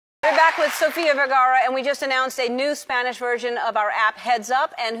We're back with Sofia Vergara, and we just announced a new Spanish version of our app, Heads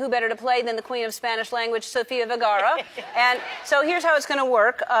Up, and who better to play than the queen of Spanish language, Sofia Vergara. And so here's how it's going to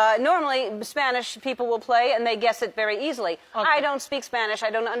work. Normally, Spanish people will play, and they guess it very easily. Okay. I don't speak Spanish. I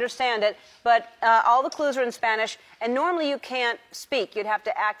don't understand it. But all the clues are in Spanish, and normally you can't speak. You'd have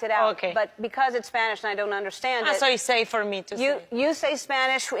to act it out. Okay. But because it's Spanish and I don't understand it... So it's safe for me to say. You say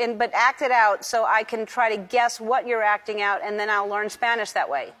Spanish, but act it out so I can try to guess what you're acting out, and then I'll learn Spanish that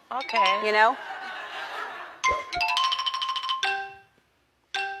way. Okay. You know?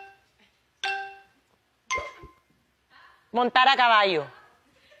 Montar a caballo.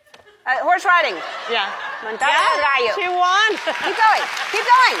 Horse riding. Yeah. Montar a caballo. She won. Keep going. Keep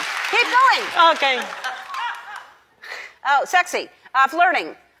going. Keep going. Okay. Oh, sexy.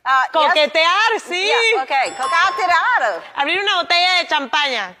 Flirting. Coquetear, yes? sí. Yeah, okay. Coquetear. Abrir una botella de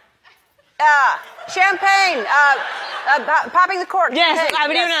champaña. Champagne. Popping the cork. Yes, champagne.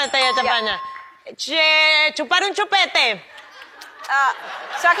 abrir una botella de champaña. Yeah. Chupar un chupete.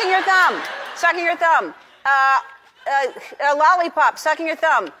 Sucking your thumb. Sucking your thumb. A lollipop. Sucking your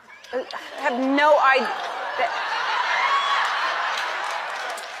thumb. I have no idea.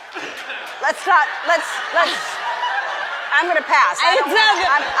 Let's not. Let's. I'm going to pass.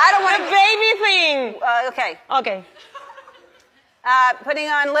 I don't want the baby thing. Okay. Okay. Putting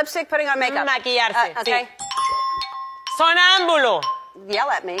on lipstick, putting on makeup. Maquillarse. Okay. Sí. Sonámbulo. Yell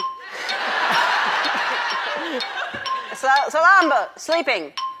at me. Solambo.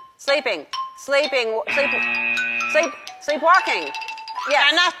 Sleeping. Sleeping. Sleeping. Sleepwalking. Yeah.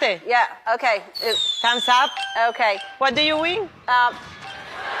 Ganaste. Yeah. Okay. Thumbs up. Okay. What do you win?